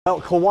Well,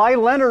 Kawhi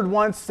Leonard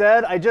once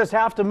said, "I just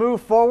have to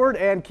move forward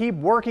and keep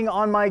working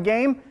on my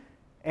game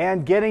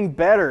and getting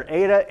better."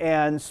 Ada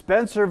and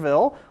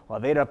Spencerville, we'll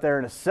have Ada up there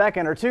in a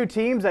second, are two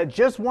teams that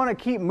just want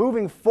to keep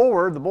moving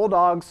forward. The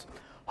Bulldogs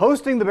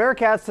hosting the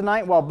Bearcats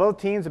tonight. While both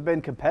teams have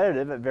been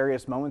competitive at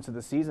various moments of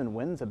the season,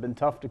 wins have been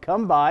tough to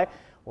come by.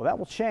 Well, that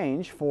will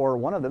change for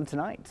one of them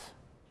tonight.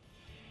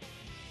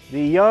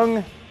 The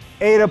young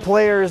Ada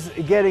players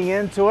getting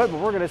into it, but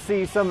we're going to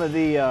see some of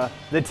the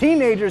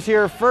teenagers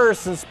here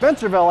first. In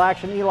Spencerville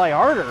action, Eli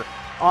Harder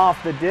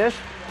off the dish,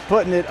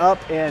 putting it up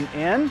and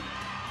in.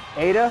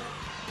 Ada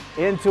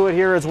into it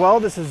here as well.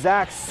 This is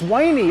Zach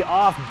Swaney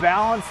off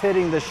balance,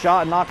 hitting the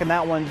shot, knocking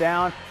that one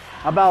down.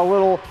 How about a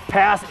little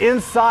pass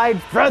inside,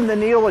 threading the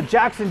needle with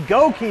Jackson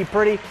Goki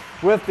pretty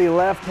with the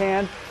left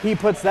hand. He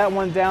puts that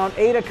one down.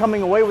 Ada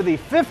coming away with a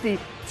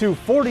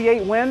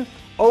 50-48 win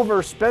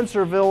over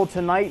Spencerville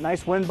tonight.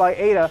 Nice win by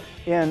Ada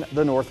in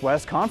the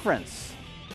Northwest Conference.